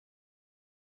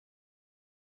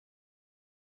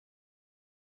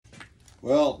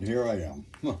Well, here I am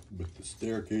with the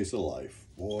staircase of life.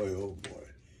 Boy, oh boy.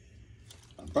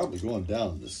 I'm probably going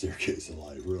down the staircase of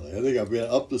life, really. I think I've been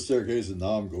up the staircase and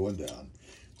now I'm going down.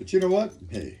 But you know what?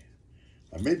 Hey,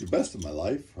 I made the best of my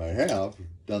life. I have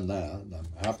done that. And I'm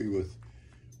happy with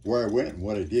where I went and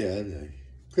what I did.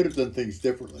 I could have done things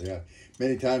differently.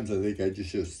 Many times I think I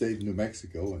just should have stayed in New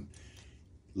Mexico and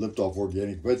lived off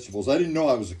organic vegetables. I didn't know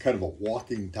I was a kind of a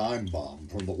walking time bomb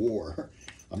from the war.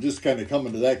 I'm just kind of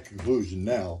coming to that conclusion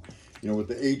now. You know, with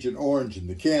the Agent Orange and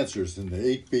the cancers and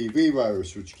the HPV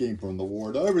virus, which came from the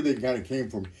war. Everything kind of came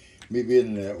from me being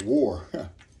in that war.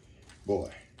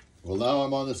 Boy. Well, now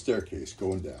I'm on the staircase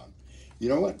going down. You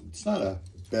know what? It's not a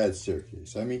bad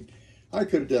staircase. I mean, I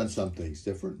could have done some things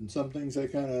different, and some things I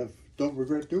kind of don't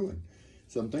regret doing.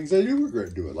 Some things I do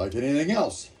regret doing, like anything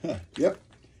else. Yep.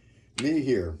 Me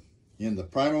here in the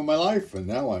prime of my life, and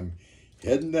now I'm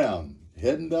heading down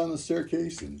the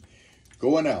staircase and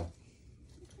going out.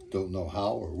 Don't know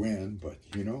how or when, but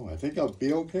you know, I think I'll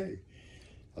be okay.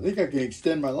 I think I can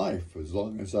extend my life as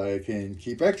long as I can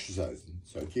keep exercising.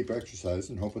 So I keep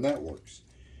exercising, hoping that works.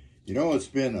 You know, it's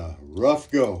been a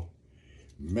rough go.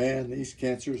 Man, these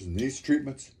cancers and these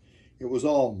treatments, it was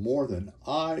all more than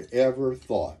I ever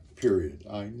thought, period.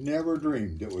 I never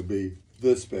dreamed it would be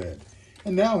this bad.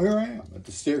 And now here I am at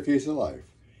the staircase of life.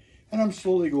 And I'm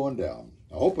slowly going down.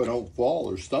 I hope I don't fall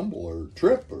or stumble or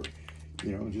trip or,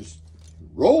 you know, just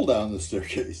roll down the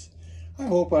staircase. I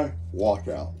hope I walk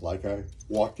out like I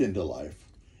walked into life.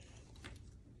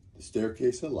 The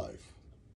staircase of life.